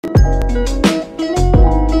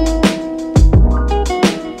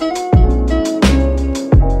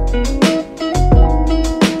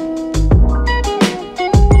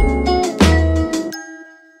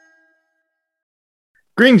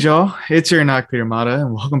Greetings, y'all. It's your Knock Peter Mata,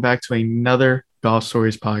 and welcome back to another Golf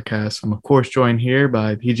Stories podcast. I'm, of course, joined here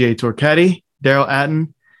by PGA Tour caddy, Daryl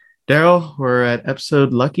Atten. Daryl, we're at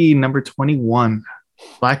episode lucky number 21,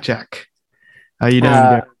 Blackjack. How you doing,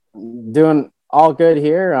 Daryl? Doing all good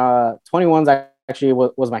here. 21's actually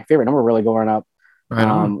was my favorite number really growing up. Right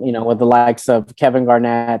on. With the likes of Kevin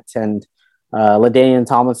Garnett and LaDainian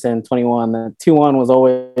Tomlinson, 21. The 2-1 was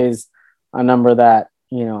always a number that,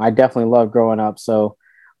 I definitely loved growing up. So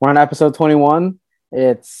we're on episode 21.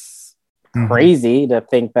 It's crazy to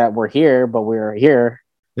think that we're here, but we're here.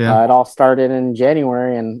 Yeah. It all started in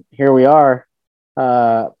January, and here we are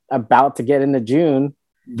about to get into June.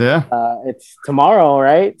 Yeah. It's tomorrow,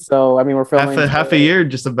 right? So, I mean, we're filming half a year,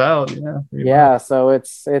 just about. Yeah. Yeah. So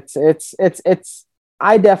it's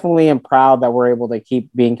I definitely am proud that we're able to keep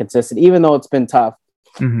being consistent, even though it's been tough.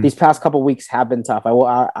 These past couple of weeks have been tough.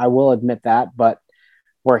 I will admit that, but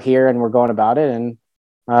we're here and we're going about it. And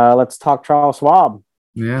let's talk Charles Schwab.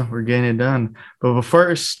 Yeah, we're getting it done. But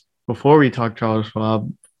first, before we talk Charles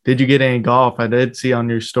Schwab, did you get any golf? I did see on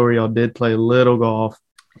your story y'all did play a little golf.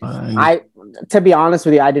 To be honest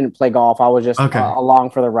with you, I didn't play golf. I was just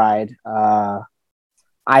along for the ride.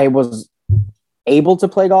 I was able to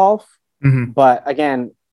play golf, but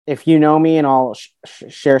again, if you know me, and I'll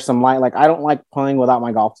share some light, like I don't like playing without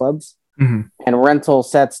my golf clubs, and rental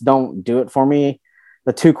sets don't do it for me.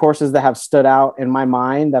 The two courses that have stood out in my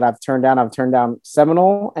mind that I've turned down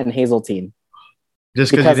Seminole and Hazeltine. Just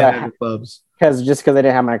because you didn't have your clubs. Just because I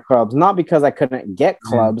didn't have my clubs, not because I couldn't get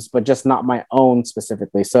clubs, but just not my own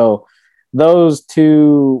specifically. So those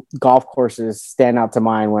two golf courses stand out to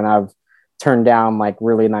mind when I've turned down like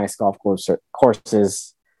really nice golf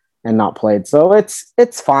courses and not played. So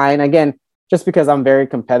it's fine. Again, just because I'm very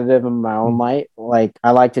competitive in my own light, like I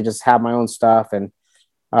like to just have my own stuff. And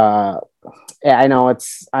I know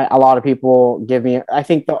a lot of people give me, I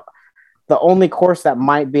think the only course that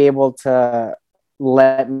might be able to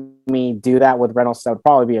let me do that with rentals would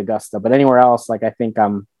probably be Augusta, but anywhere else, like I think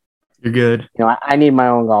you're good. I need my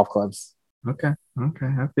own golf clubs. Okay,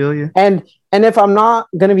 I feel you. And if I'm not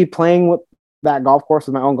going to be playing with that golf course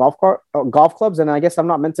with my own golf clubs, then I guess I'm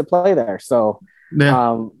not meant to play there. So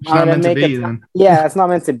yeah, it's not meant to be then. Yeah, it's not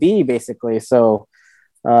meant to be basically. So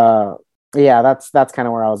yeah, that's kind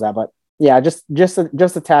of where I was at. But yeah, just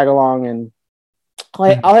to tag along, and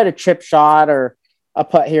I'll hit a chip shot or a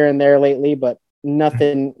putt here and there lately, but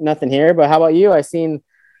nothing here. But how about you? I seen,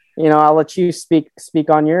 I'll let you speak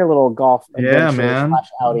on your little golf adventure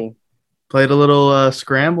 / outing. Played a little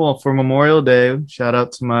scramble for Memorial Day. Shout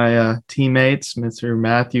out to my teammates, Mr.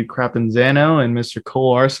 Matthew Crapanzano and Mr.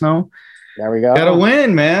 Cole Arsenal. There we go. Got to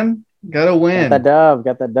win, man. Got to win. Got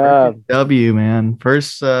the dub. W, man.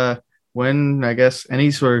 First win, I guess,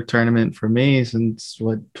 any sort of tournament for me since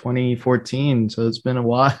 2014. So it's been a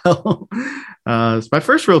while. It's my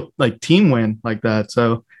first real team win like that.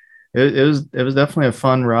 So it was definitely a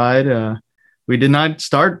fun ride. We did not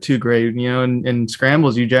start too great, in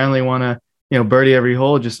scrambles, you generally want to, birdie every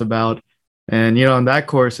hole just about. And, on that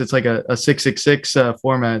course, it's like a 6-6-6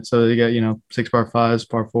 format. So you got, 6 par 5s,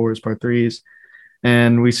 par 4s, par 3s.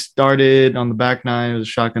 And we started on the back nine. It was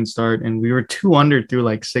a shotgun start. And we were 2 under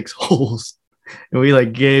through 6 holes. And we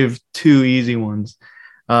gave 2 easy ones.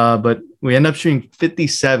 But we ended up shooting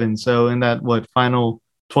 57. So in that, final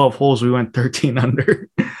 12 holes, we went 13 under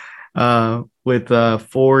with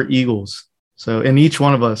 4 eagles. So, and each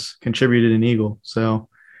one of us contributed an eagle. So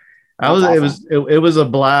it was a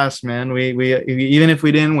blast, man. We even if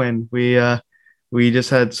we didn't win, we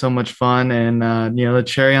just had so much fun. And the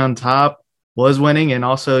cherry on top was winning. And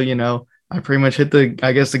also, I pretty much hit the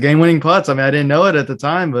game winning putts. I mean, I didn't know it at the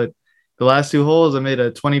time, but the last 2 holes, I made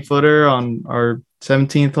a 20-footer on our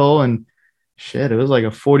 17th hole, and shit, it was like a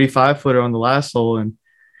 45-footer on the last hole. And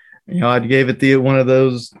I gave it one of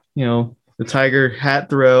those, the Tiger hat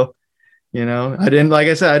throw. I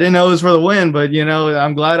didn't know it was for the win, but,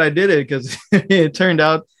 I'm glad I did it because it turned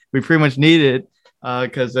out we pretty much needed it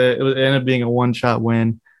because it ended up being a one-shot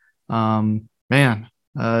win. Man,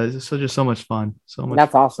 it's just so much fun. So much.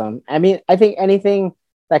 That's awesome. I mean, I think anything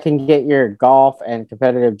that can get your golf and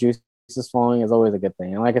competitive juices flowing is always a good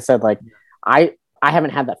thing. And like I said, I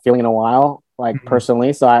haven't had that feeling in a while,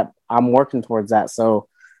 personally. So I'm working towards that. So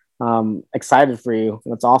excited for you.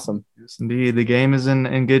 That's awesome. Yes, indeed. The game is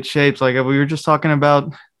in good shape. Like we were just talking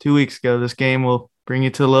about 2 weeks ago, this game will bring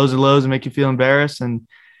you to the lows and lows and make you feel embarrassed. And,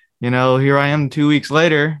 here I am 2 weeks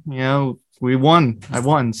later, we won. I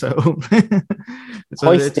won. So it's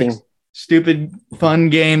a stupid, fun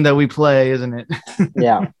game that we play, isn't it?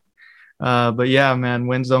 Yeah. But yeah, man,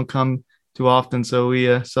 wins don't come too often. So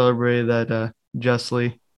we celebrated that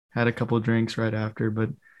justly. had a couple drinks right after. But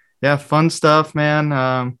yeah, fun stuff,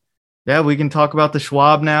 man. Yeah, we can talk about the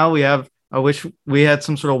Schwab now. I wish we had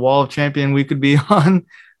some sort of wall of champion we could be on,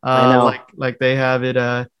 I know. like they have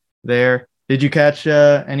it there. Did you catch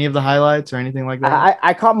any of the highlights or anything like that?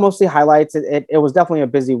 I caught mostly highlights. It was definitely a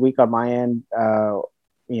busy week on my end.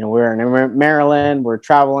 We're in Maryland. We're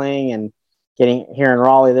traveling and getting here in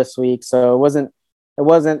Raleigh this week, so it wasn't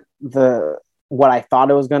the what I thought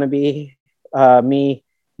it was going to be. Me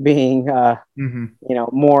being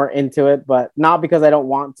more into it, but not because I don't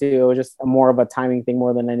want to. It was just more of a timing thing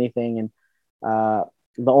more than anything. And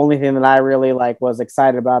the only thing that I really was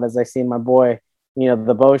excited about is I seen my boy, the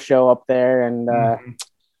Bo show up there, and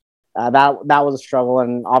that was a struggle.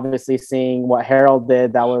 And obviously seeing what Harold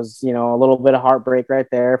did, that was a little bit of heartbreak right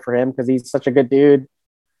there for him because he's such a good dude.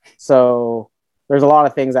 So there's a lot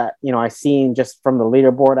of things that I seen just from the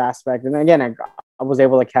leaderboard aspect, and again I was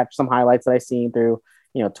able to catch some highlights that I seen through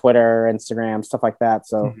Twitter, Instagram, stuff like that.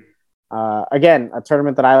 So again, a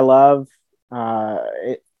tournament that I love.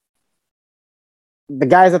 The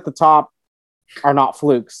guys at the top are not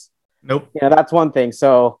flukes. Nope. That's one thing.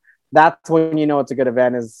 So that's when it's a good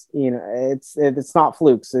event. Is it's not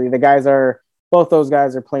flukes. Both those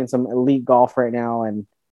guys are playing some elite golf right now, and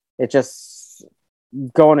it just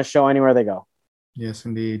going to show anywhere they go. Yes,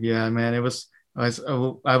 indeed. Yeah, man. I was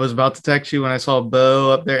about to text you when I saw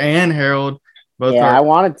Bo up there and Harold. I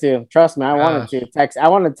wanted to. Trust me, I wanted to text. I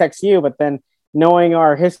wanted to text you, but then knowing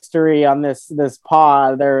our history on this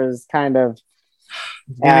pod, there was kind of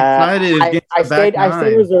excited. I stayed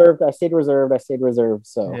reserved.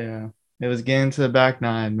 So yeah, it was getting to the back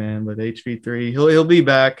nine, man. But HV3, he'll be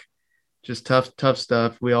back. Just tough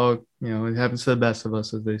stuff. We all, it happens to the best of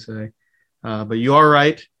us, as they say. But you are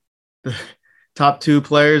right. The top two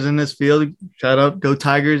players in this field, shout out, go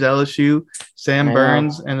Tigers, LSU. Sam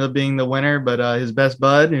Burns ended up being the winner, but his best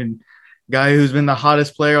bud and guy who's been the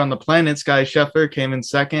hottest player on the planet, Scottie Scheffler, came in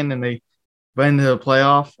second, and they went into the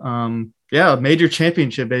playoff. A major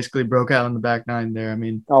championship basically broke out in the back nine there. I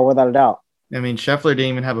mean, without a doubt. I mean, Scheffler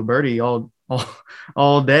didn't even have a birdie all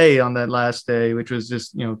day on that last day, which was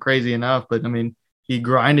just crazy enough. But I mean, he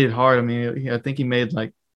grinded hard. I mean, I think he made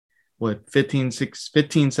 15,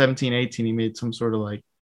 17, 18. He made some sort of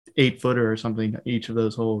 8-footer or something each of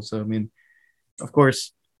those holes. So I mean, of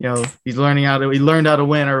course, he learned how to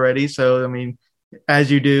win already. So I mean, as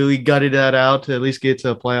you do, he gutted that out to at least get to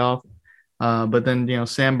a playoff. But then,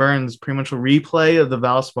 Sam Burns, pretty much a replay of the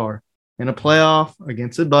Valspar in a playoff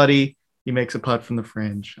against a buddy. He makes a putt from the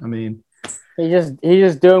fringe. I mean, he's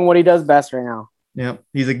just doing what he does best right now. Yeah,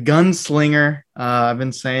 he's a gunslinger. I've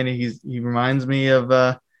been saying he reminds me of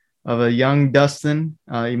a young Dustin.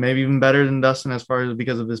 He may be even better than Dustin as far as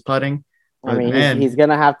because of his putting. But, I mean, he's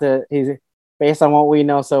gonna have to. He's based on what we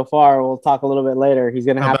know so far. We'll talk a little bit later. He's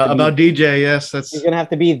gonna have about DJ. Yes, he's gonna have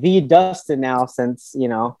to be the Dustin now, since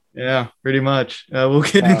Yeah, pretty much. We'll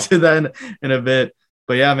get into that in a bit.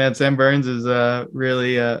 But yeah, man, Sam Burns is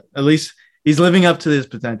really at least he's living up to his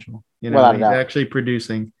potential. He's actually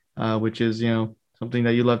producing, which is something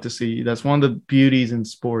that you love to see. That's one of the beauties in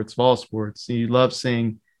sports, of all sports. You love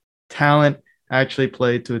seeing talent actually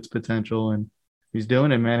play to its potential, and he's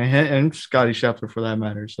doing it, man. And Scottie Scheffler for that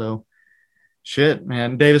matter. So, shit,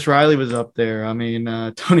 man. Davis Riley was up there. I mean,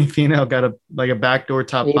 Tony Finau got a backdoor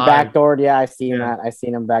top 5. He backdoored, yeah. I seen that. I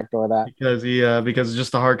seen him backdoor that because of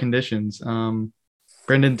just the hard conditions.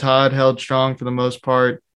 Brendan Todd held strong for the most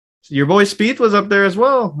part. Your boy Spieth was up there as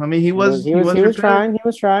well. I mean, he was trying. He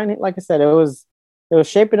was trying. Like I said, it was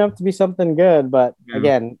shaping up to be something good. But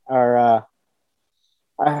again, we're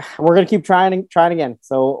gonna keep trying again.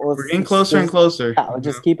 So we're getting closer and closer. Yeah,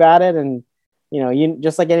 just keep at it, and you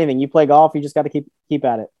just like anything. You play golf, you just got to keep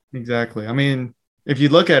at it. Exactly. I mean, if you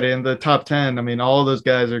look at it in the top 10, I mean, all of those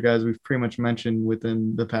guys are guys we've pretty much mentioned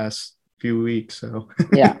within the past few weeks. So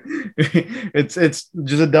yeah, it's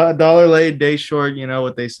just a dollar late, day short. You know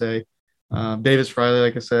what they say. Davis Riley,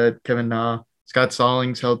 like I said, Kevin Na, Scott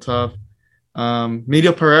Stallings held tough.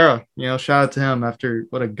 Miguel Pereira, shout out to him after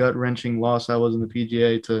what a gut wrenching loss that was in the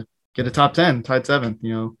PGA to get a top 10, tied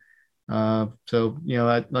 7th. So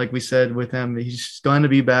like we said with him, he's going to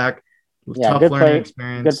be back. Yeah, tough learning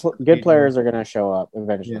experience. Good players are going to show up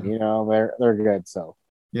eventually. Yeah. They're good. So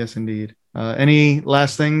yes, indeed. Any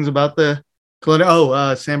last things about the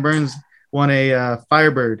Sam Burns won a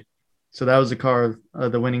Firebird. So that was the car,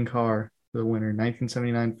 the winning car, the winner,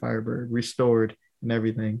 1979 Firebird, restored and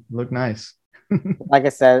everything. Looked nice. Like I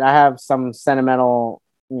said, I have some sentimental,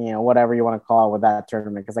 whatever you want to call it with that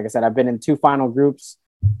tournament. Because like I said, I've been in 2 final groups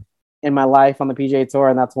in my life on the PGA Tour,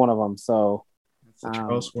 and that's one of them. So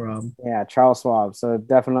Charles Schwab. Yeah, Charles Schwab. So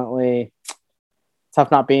definitely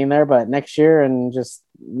tough not being there, but next year and just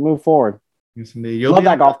move forward. Yes, indeed. Love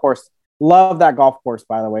that golf course. Love that golf course,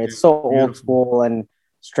 by the way. It's so beautiful. old school and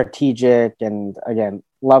strategic, and again,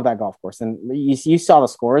 love that golf course. And you saw the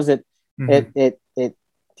scores. It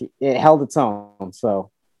held its own.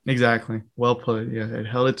 So exactly, well put. Yeah, it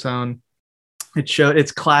held its own. It showed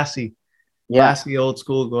it's classy, classy old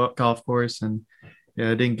school golf course, and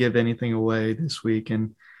it didn't give anything away this week.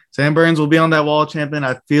 And Sam Burns will be on that wall champion.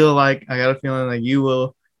 I got a feeling that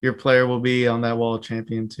your player will be on that wall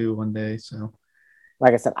champion too one day. So,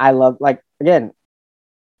 like I said, I love again,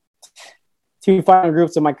 2 final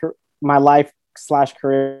groups in my life /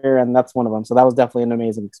 career, and that's one of them. So that was definitely an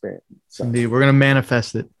amazing experience. So. Indeed, we're gonna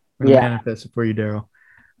manifest it. Manifest it for you, Daryl.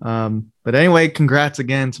 But anyway, congrats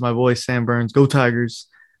again to my boy Sam Burns. Go Tigers!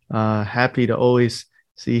 Happy to always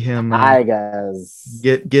see him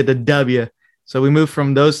get a W. So we moved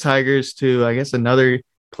from those Tigers to, I guess, another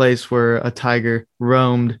place where a Tiger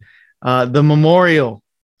roamed. The Memorial.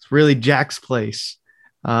 It's really Jack's place.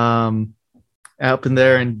 Up in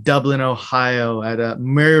there in Dublin, Ohio, at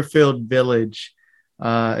Muirfield Village.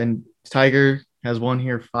 And Tiger has won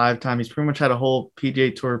here 5 times. He's pretty much had a whole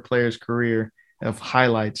PGA Tour player's career of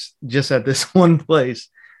highlights just at this one place.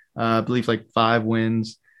 I believe 5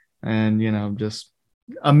 wins and, just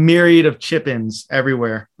a myriad of chip-ins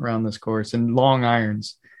everywhere around this course and long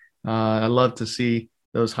irons. I love to see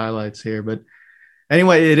those highlights here. But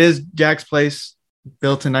anyway, it is Jack's place,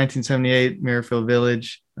 built in 1978, Muirfield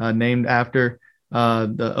Village, named after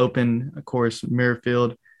the open course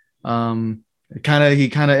Muirfield. He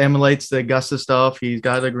kind of emulates the Augusta stuff. He's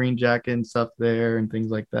got a green jacket and stuff there and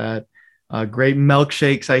things like that. Great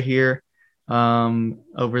milkshakes, I hear,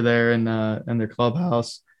 over there in their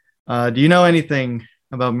clubhouse. Do you know anything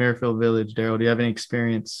about Muirfield Village, Daryl? Do you have any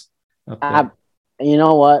experience up there? You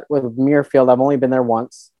know what? With Muirfield, I've only been there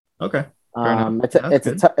once. Okay.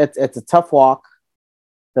 It's a tough walk.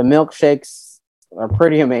 The milkshakes are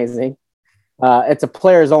pretty amazing. It's a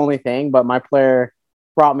players only thing, but my player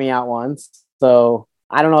brought me out once. So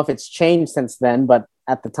I don't know if it's changed since then, but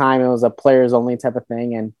at the time it was a players only type of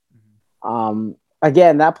thing. And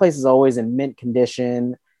again, that place is always in mint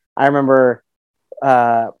condition. I remember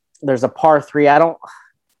there's a par 3. I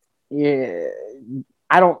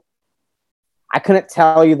couldn't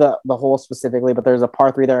tell you the hole specifically, but there's a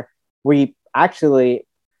par 3 there. We actually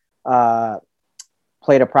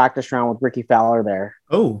played a practice round with Ricky Fowler there.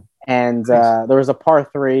 Oh, and nice. There was a par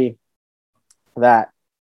 3 that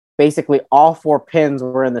basically all 4 pins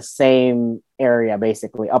were in the same area,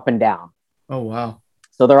 basically up and down. Oh, wow.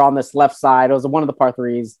 So they're on this left side. It was one of the par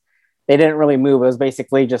 3s. They didn't really move. It was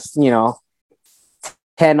basically just,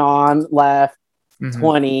 10 on left,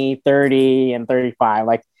 20, 30, and 35.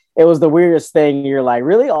 It was the weirdest thing. You're like,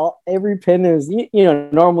 really? Every pin is,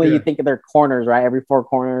 normally you think of their corners, right? Every 4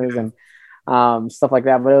 corners and stuff like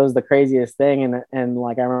that. But it was the craziest thing. And I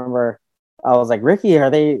remember I was like, Ricky, are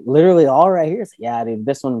they literally all right here? Like, yeah, dude,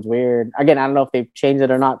 this one's weird. Again, I don't know if they've changed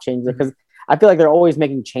it or not changed it, because I feel like they're always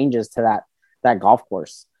making changes to that golf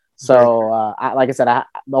course. So, like I said,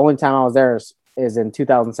 the only time I was there is in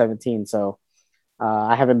 2017. So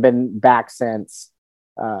I haven't been back since.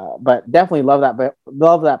 But definitely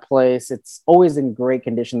love that place. It's always in great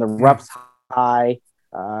condition. The rough's high,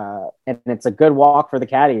 and it's a good walk for the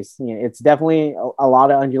caddies. It's definitely a lot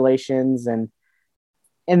of undulations, and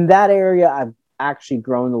in that area, I've actually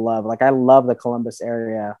grown to love. I love the Columbus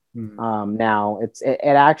area now. It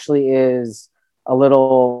actually is a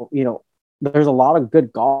little, there's a lot of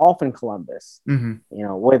good golf in Columbus.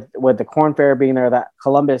 With the Corn Fair being there, that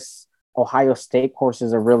Columbus Ohio State course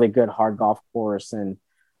is a really good hard golf course. And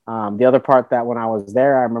the other part that when I was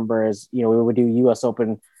there, I remember is, we would do US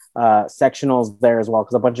Open sectionals there as well,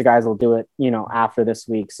 because a bunch of guys will do it, after this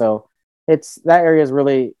week. So that area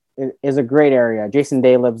is a great area. Jason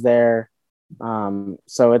Day lives there.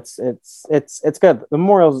 So it's good. The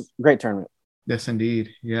Memorial's a great tournament. Yes, indeed.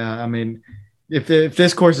 Yeah. I mean, if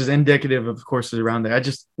this course is indicative of courses around there,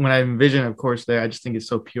 when I envision a course there, I just think it's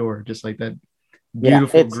so pure, just like that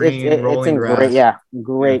beautiful green rolling grass.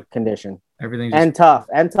 Great condition. Everything's and tough.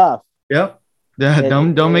 Yep. Yeah.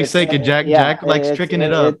 Don't make mistake. Jack likes tricking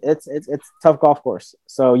it up. It's a tough golf course.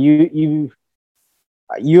 So you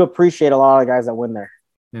appreciate a lot of guys that win there.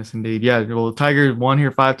 Yes, indeed. Yeah. Well, Tiger won here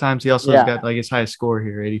 5 times. He also has got his highest score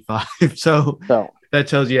here, 85. So that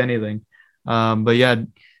tells you anything. But yeah,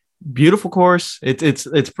 beautiful course.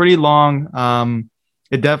 It's pretty long.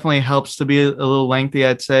 It definitely helps to be a little lengthy,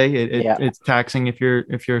 I'd say. It's taxing if you're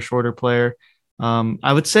a shorter player.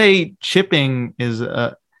 I would say chipping is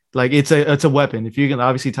it's a weapon. If you can,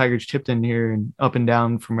 obviously Tiger's chipped in here and up and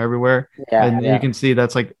down from everywhere. You can see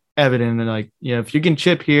that's evident. And like, if you can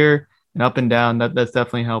chip here and up and down, that's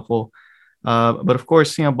definitely helpful. But of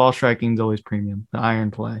course, ball striking is always premium, the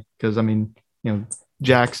iron play. Because I mean,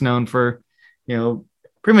 Jack's known for,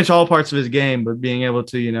 pretty much all parts of his game, but being able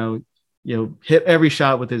to, hit every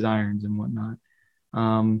shot with his irons and whatnot.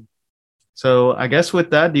 So I guess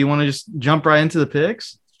with that, do you want to just jump right into the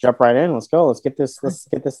picks? Jump right in. Let's go. Let's get this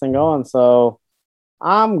thing going. So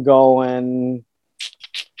I'm going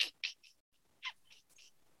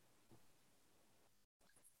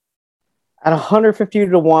at 150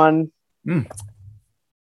 to 1.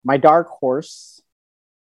 My dark horse.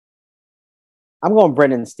 I'm going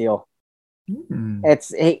Brendan Steele.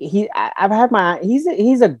 It's I've had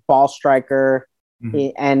he's a ball striker.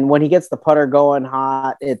 And when he gets the putter going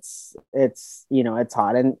hot, it's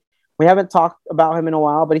hot. And we haven't talked about him in a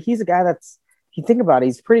while, but he's a guy that's, if you think about it,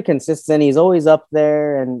 he's pretty consistent. He's always up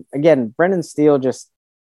there. And again, Brendan Steele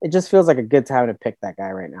it just feels like a good time to pick that guy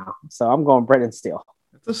right now. So I'm going Brendan Steele.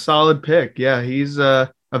 That's a solid pick. Yeah, he's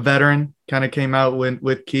a veteran. Kind of came out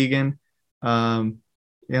with Keegan.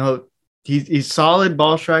 He's solid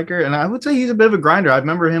ball striker, and I would say he's a bit of a grinder. I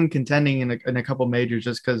remember him contending in a couple majors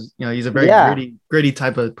just because he's a very gritty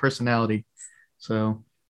type of personality. So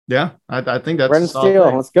yeah, I think that's Brendan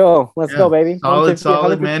Steele. Let's go, baby.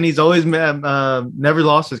 Solid man. He's always never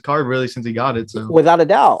lost his card really since he got it. So without a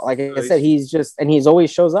doubt, like I said, he's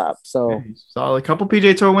always shows up. So he's solid. A couple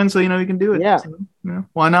PGA Tour wins, so he can do it. Yeah, so,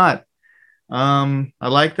 why not? I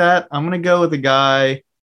like that. I'm gonna go with a guy.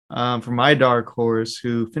 For my dark horse,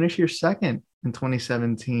 who finished here second in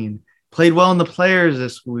 2017, played well in the Players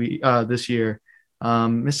this year,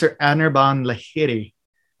 Mr. Anirban Lahiri,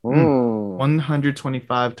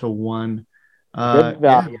 125 to 1. Good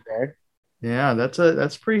value there. Yeah,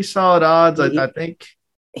 that's pretty solid odds. I think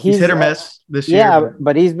he's hit or miss this year. Yeah,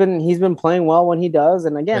 but he's been playing well when he does.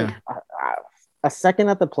 And again, a second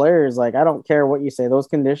at the Players, like I don't care what you say, those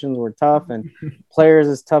conditions were tough, and Players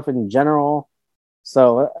is tough in general.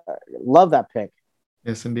 So love that pick.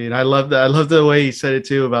 Yes, indeed. I love that. I love the way he said it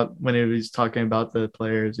too about when he was talking about the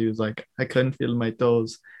Players. He was like, I couldn't feel my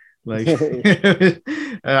toes. Like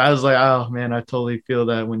I was like, oh man, I totally feel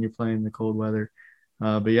that when you're playing the cold weather.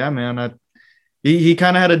 But yeah, man, he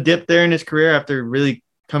kind of had a dip there in his career after really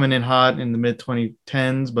coming in hot in the mid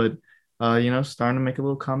 2010s, but starting to make a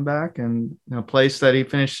little comeback, and a place that he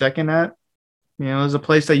finished second at. There's a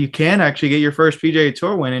place that you can actually get your first PGA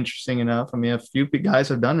Tour win. Interesting enough. I mean, a few guys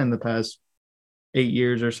have done in the past 8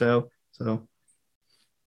 years or so. So,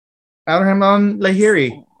 Anirban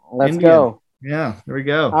Lahiri. Let's go. Yeah, there we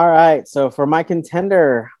go. All right. So for my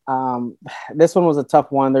contender, this one was a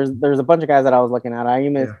tough one. There's a bunch of guys that I was looking at.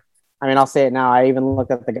 I'll say it now. I even looked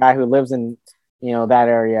at the guy who lives in that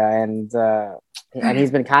area, and he's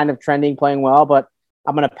been kind of trending, playing well. But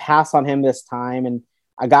I'm going to pass on him this time, and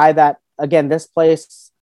a guy that. Again, this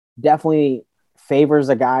place definitely favors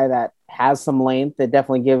a guy that has some length. It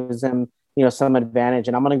definitely gives him, some advantage.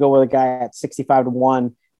 And I'm going to go with a guy at 65 to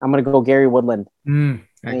 1. I'm going to go Gary Woodland. And,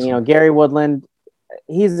 Gary Woodland,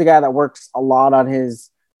 he's the guy that works a lot on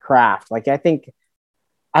his craft. Like, I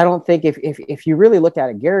don't think if you really look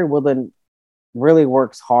at it, Gary Woodland really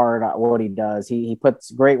works hard at what he does. He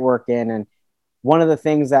puts great work in. And one of the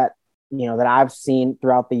things that, that I've seen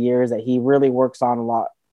throughout the years that he really works on a lot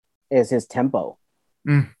is his tempo.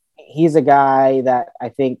 He's a guy that I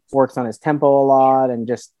think works on his tempo a lot, and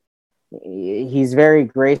just he's very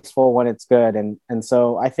graceful when it's good. And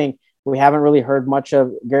so I think we haven't really heard much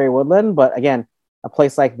of Gary Woodland, but again, a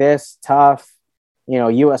place like this, tough,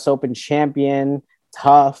 US Open champion,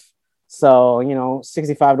 tough. So,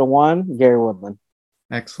 65 to 1, Gary Woodland.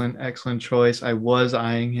 Excellent choice. I was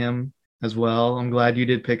eyeing him as well. I'm glad you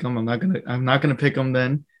did pick him. I'm not gonna pick him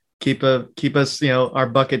then. Keep us, our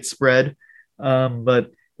bucket spread.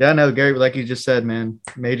 But yeah, no, Gary, like you just said, man,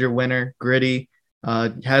 major winner, gritty.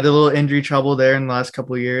 Had a little injury trouble there in the last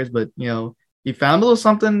couple of years, but he found a little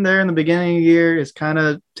something there in the beginning of the year. It's kind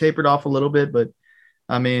of tapered off a little bit, but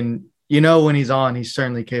I mean, when he's on, he's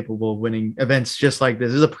certainly capable of winning events just like this.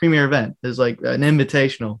 This is a premier event. It's like an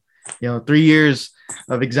invitational. 3 years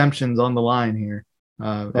of exemptions on the line here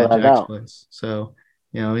at Jack's Place. So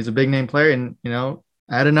he's a big name player, and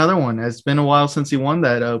add another one. It's been a while since he won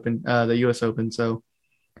that the U.S. Open, so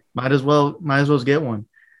might as well get one.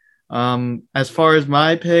 As far as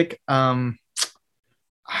my pick,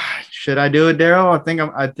 should I do it, Daryl? I think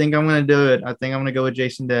I'm going to do it. I think I'm going to go with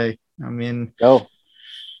Jason Day. I mean,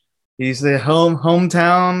 he's the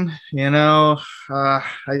hometown.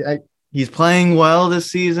 He's playing well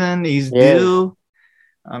this season. He's due.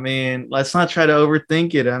 I mean, let's not try to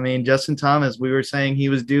overthink it. I mean, Justin Thomas, we were saying he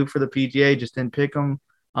was due for the PGA, just didn't pick him.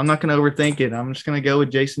 I'm not going to overthink it. I'm just going to go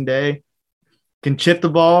with Jason Day. Can chip the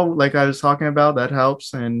ball like I was talking about. That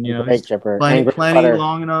helps. And, A he's great chipper plenty, and great plenty putter.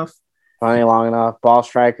 long enough. Plenty long enough. Ball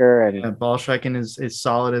striker and Yeah, ball striking is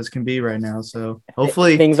solid as can be right now. So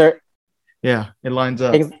hopefully, things are yeah, it lines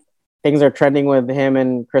up. things are trending with him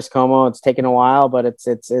and Chris Como. It's taken a while, but it's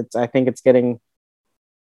I think it's coming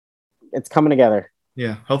together.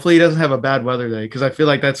 Yeah, hopefully he doesn't have a bad weather day because I feel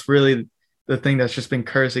like that's really the thing that's just been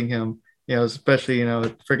cursing him. Especially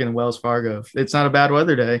at freaking Wells Fargo. If it's not a bad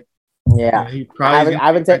weather day. Yeah, He probably I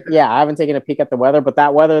haven't taken a peek at the weather, but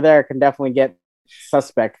that weather there can definitely get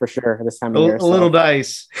suspect for sure this time of year. A little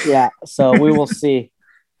dice. Yeah, so we will see.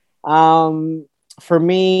 For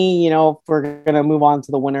me, if we're gonna move on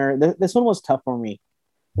to the winner, this one was tough for me.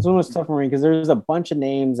 This one was tough for me because there's a bunch of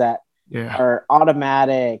names that are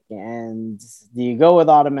automatic, and do you go with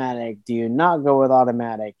automatic? Do you not go with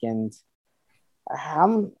automatic? And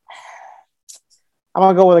I'm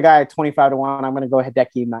gonna go with a guy at 25-1. I'm gonna go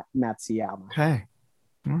Hideki Matsuyama. Okay.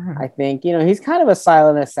 All right. I think he's kind of a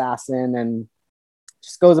silent assassin and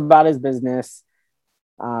just goes about his business.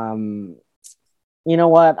 You know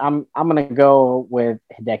what? I'm gonna go with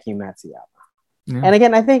Hideki Matsuyama. Yeah. And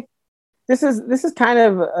again, I think this is kind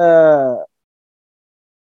of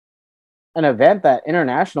an event that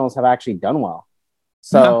internationals have actually done well.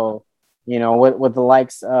 So, with the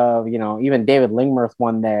likes of, even David Lingmerth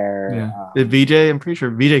won there. Yeah. Did VJ? I'm pretty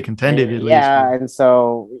sure VJ contended at least. Yeah, and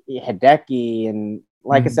so Hideki, and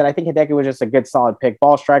like I said, I think Hideki was just a good solid pick.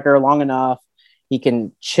 Ball striker, long enough. He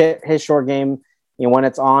can chip his short game. When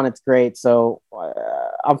it's on, it's great. So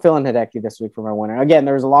I'm feeling Hideki this week for my winner. Again,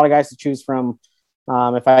 there was a lot of guys to choose from.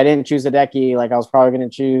 If I didn't choose Hideki, I was probably going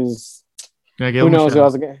to choose. Who knows who I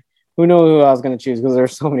was going to choose because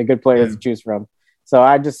there's so many good players to choose from. So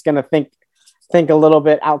I'm just going to think a little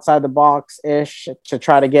bit outside the box ish to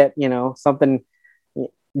try to get something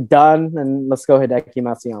done. And let's go Hideki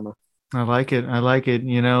Matsuyama. I like it.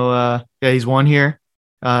 He's won here.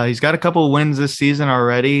 He's got a couple of wins this season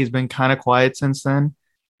already. He's been kind of quiet since then.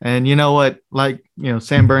 And you know what?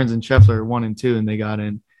 Sam Burns and Scheffler are 1 and 2, and they got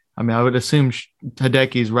in. I mean, I would assume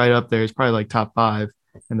Hideki's right up there. He's probably top 5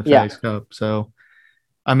 in the FedEx Cup. So,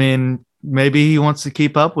 I mean, maybe he wants to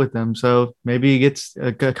keep up with them. So maybe he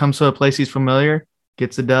comes to a place he's familiar,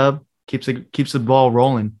 gets a dub, keeps the ball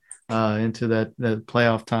rolling into that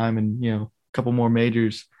playoff time, and a couple more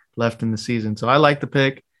majors left in the season. So I like the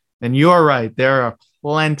pick. And you are right. There are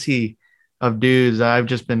plenty of dudes that I've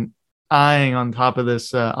just been eyeing on top of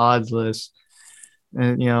this odds list.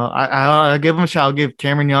 And I'll give him a shot. I'll give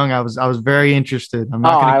Cameron Young. I was very interested. I'm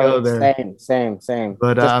not going to go there. Same.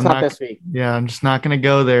 But I'm not this week. Yeah, I'm just not going to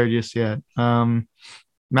go there just yet.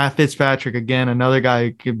 Matt Fitzpatrick again, another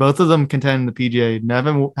guy. Both of them contend in the PGA.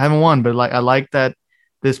 Haven't won, but I like that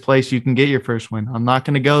this place you can get your first win. I'm not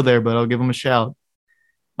going to go there, but I'll give him a shout.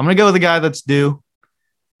 I'm going to go with the guy that's due.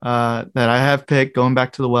 That I have picked, going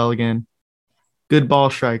back to the well again. Good ball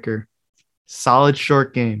striker, solid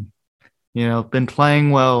short game. Been playing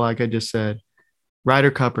well, like I just said. Ryder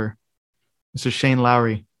Cupper, Mr. Shane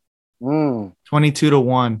Lowry,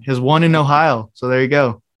 22-1. Has won in Ohio, so there you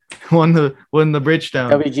go. won the Bridgestone.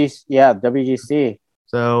 WGC.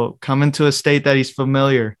 So coming to a state that he's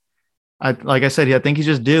familiar. Like I said, I think he's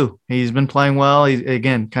just due. He's been playing well. He's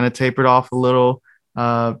again kind of tapered off a little.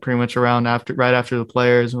 Pretty much right after the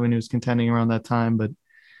Players when he was contending around that time. But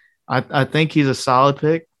I think he's a solid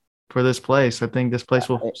pick for this place. I think this place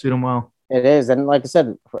will suit him well. It is. And like I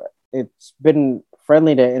said, it's been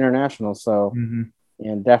friendly to international. So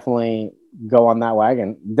definitely go on that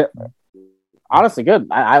wagon. Honestly, good.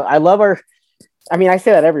 I love I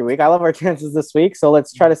say that every week. I love our chances this week. So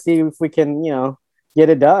let's try to see if we can, get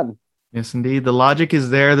it done. Yes, indeed. The logic is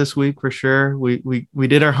there this week for sure. We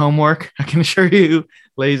did our homework. I can assure you,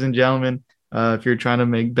 ladies and gentlemen, if you're trying to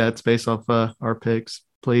make bets based off our picks,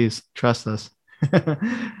 please trust us.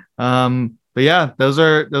 But yeah, those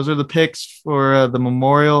are the picks for the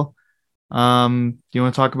Memorial. Do you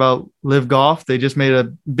want to talk about Live Golf? They just made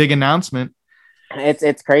a big announcement.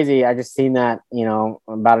 It's crazy. I just seen that,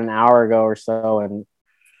 about an hour ago or so, and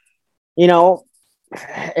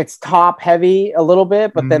it's top heavy a little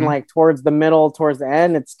bit, but then towards the middle, towards the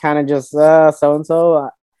end, it's kind of just so-and-so.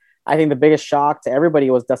 I think the biggest shock to everybody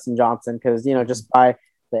was Dustin Johnson because, just by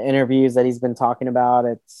the interviews that he's been talking about,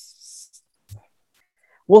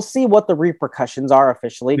 we'll see what the repercussions are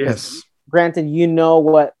officially. Yes. Granted,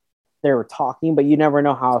 what they were talking, but you never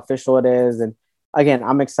know how official it is. And again,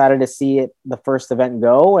 I'm excited to see the first event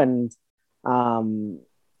go. And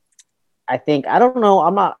I think, I don't know.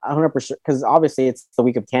 I'm not 100% because obviously it's the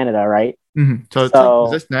week of Canada, right? So it's like,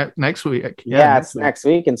 is this next week? Yeah, it's next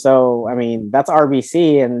week. And so, I mean, that's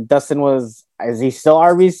RBC. And Dustin is he still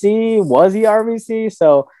RBC? Was he RBC?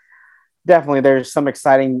 So definitely there's some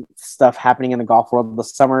exciting stuff happening in the golf world. The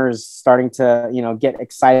summer is starting to, get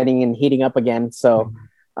exciting and heating up again. So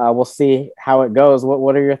we'll see how it goes.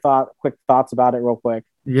 What are your quick thoughts about it real quick?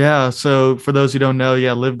 Yeah. So for those who don't know,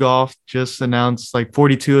 Live Golf just announced like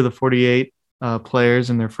 42 of the 48 players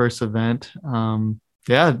in their first event.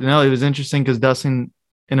 It was interesting because Dustin,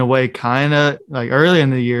 in a way, kind of like early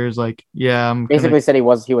in the year is like, I'm basically said he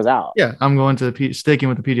was out. Yeah, I'm going to sticking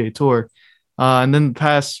with the PGA Tour. And then the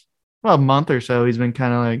past month or so, he's been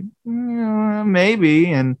kind of like,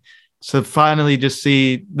 maybe. And so finally just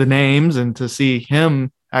see the names and to see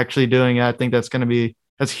him actually doing it, I think that's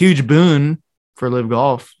a huge boon for Live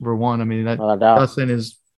Golf, for one. I mean, Dustin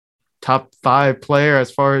is top 5 player as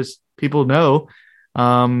far as people know.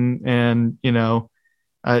 I don't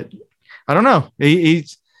know.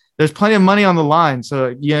 There's plenty of money on the line.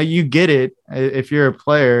 So, you get it if you're a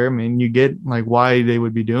player. I mean, you get like why they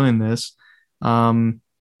would be doing this.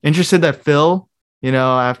 Interested that Phil,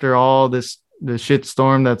 after all the shit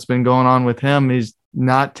storm that's been going on with him, he's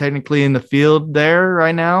not technically in the field there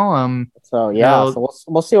right now. So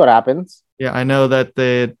we'll see what happens. Yeah, I know that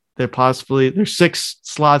they're possibly there's 6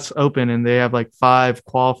 slots open and they have like 5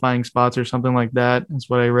 qualifying spots or something like that. That's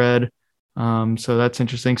what I read. So that's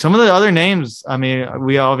interesting. Some of the other names, I mean,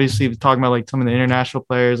 we obviously was talking about like some of the international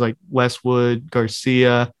players like Westwood,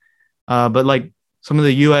 Garcia, but like some of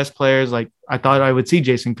the U.S. players, like I thought I would see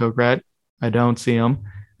Jason Kokrat. I don't see him.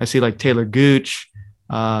 I see like Taylor Gooch,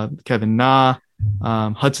 Kevin Na,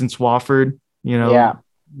 Hudson Swafford,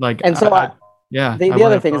 like, and so the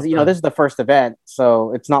other thing is, this is the first event,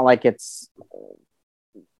 so it's not like it's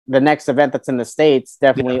the next event that's in the States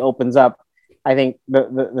definitely opens up. I think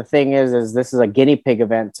the thing is this is a guinea pig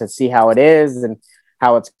event to see how it is and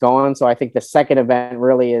how it's going. So I think the second event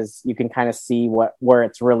really is, you can kind of see where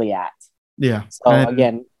it's really at. Yeah. So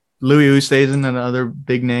again, Louis Oosthuizen, another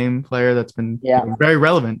big name player that's been very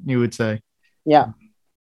relevant, you would say. Yeah.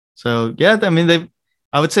 So I mean,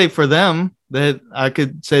 I would say for them that I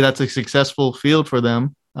could say that's a successful field for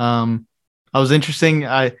them. I was interesting.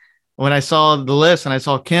 When I saw the list and I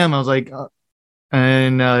saw Kim, I was like,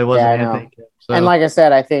 and it wasn't Anthony Kim. So, and like I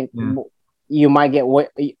said, I think you might get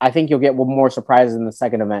I think you'll get more surprises in the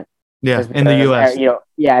second event. Yeah, in the U.S.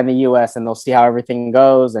 In the U.S. and they'll see how everything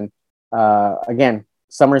goes. And again,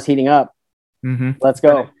 summer's heating up. Mm-hmm. Let's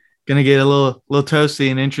go. Gonna get a little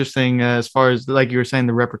toasty and interesting as far as, like you were saying,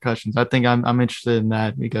 the repercussions. I think I'm interested in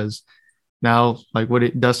that because now, like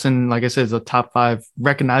Dustin, like I said, is a top 5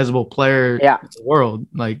 recognizable player in the world.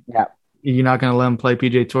 Like, you're not gonna let him play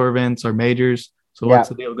PGA Tour events or majors. So what's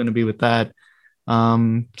the deal going to be with that?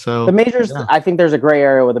 So the majors, I think there's a gray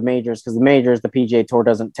area with the majors because the majors, the PGA Tour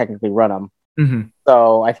doesn't technically run them. Mm-hmm.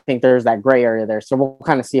 So I think there's that gray area there. So we'll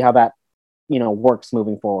kind of see how that, works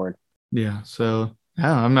moving forward. Yeah. So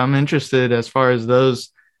I'm interested as far as those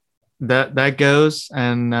that goes,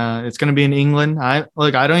 and it's going to be in England. I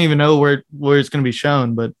don't even know where it's going to be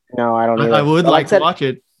shown, but no, I don't. I would like to watch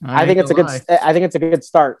it. I think it's a good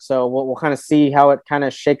start. So we'll kind of see how it kind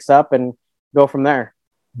of shakes up and go from there.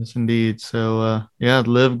 Yes, indeed. So,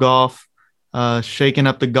 Live Golf, shaking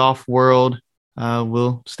up the golf world.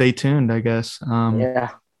 We'll stay tuned, I guess.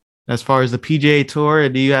 As far as the PGA Tour,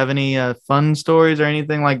 do you have any fun stories or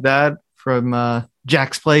anything like that from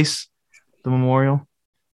Jack's Place, the Memorial?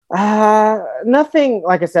 Nothing.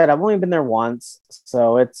 Like I said, I've only been there once,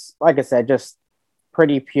 so it's like I said, just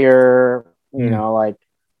pretty pure. Like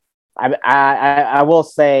I will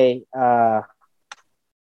say.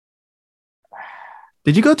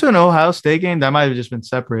 Did you go to an Ohio State game? That might have just been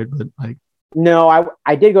separate, but like. No,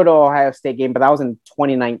 I did go to Ohio State game, but that was in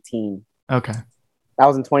 2019. Okay. That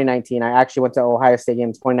was in 2019. I actually went to Ohio State game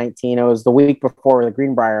in 2019. It was the week before the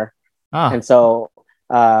Greenbrier. And so,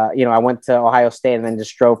 I went to Ohio State and then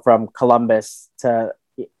just drove from Columbus to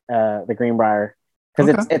the Greenbrier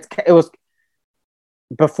because it was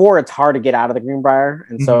before it's hard to get out of the Greenbrier.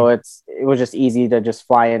 And so it was just easy to just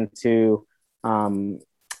fly into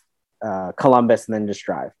Columbus and then just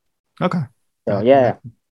drive. Okay. So yeah.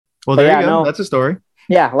 Well, there you go. No, that's a story.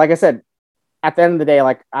 Yeah, like I said, at the end of the day,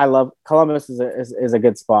 like I love Columbus is a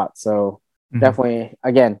good spot. So definitely,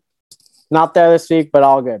 again, not there this week, but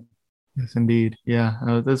all good. Yes, indeed.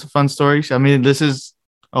 Yeah, that's a fun story. I mean, this is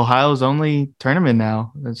Ohio's only tournament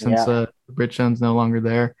now since Bridgestone's no longer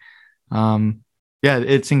there.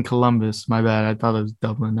 It's in Columbus. My bad. I thought it was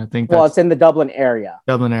Dublin. I think. Well, it's in the Dublin area.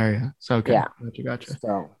 Dublin area. So okay. Yeah. Gotcha.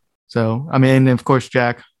 So So, I mean, of course,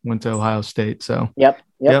 Jack, went to Ohio State. So Yep.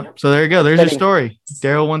 So there you go. There's your Fitting. story.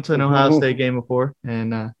 Daryl went to an Ohio State game before,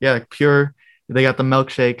 and Pure. They got the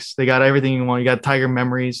milkshakes. They got everything you want. You got Tiger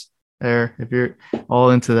Memories there if you're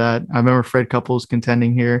all into that. I remember Fred Couples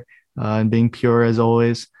contending here and being Pure as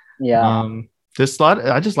always. Yeah.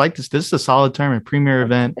 I just like this. This is a solid tournament, premier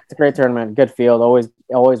event. It's a great tournament. Good field.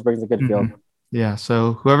 Always brings a good field. Yeah.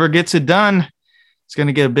 So whoever gets it done is going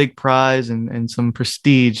to get a big prize and some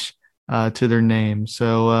prestige to their name.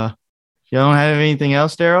 So you don't have anything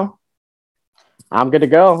else, Daryl? I'm good to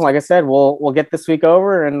go. Like I said, we'll get this week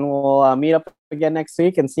over and we'll meet up again next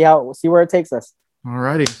week and see where it takes us. All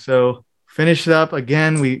righty. So finish it up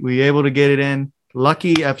again. We able to get it in.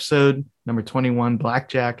 Lucky episode number 21,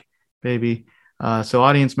 Blackjack, baby. So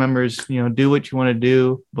audience members, do what you want to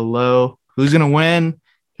do below. Who's going to win?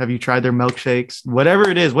 Have you tried their milkshakes? Whatever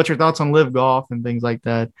it is, what's your thoughts on Live Golf and things like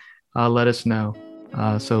that? Let us know.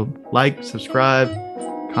 So like, subscribe,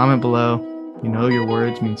 comment below. Your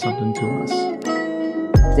words mean something to us.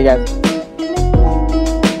 See you guys.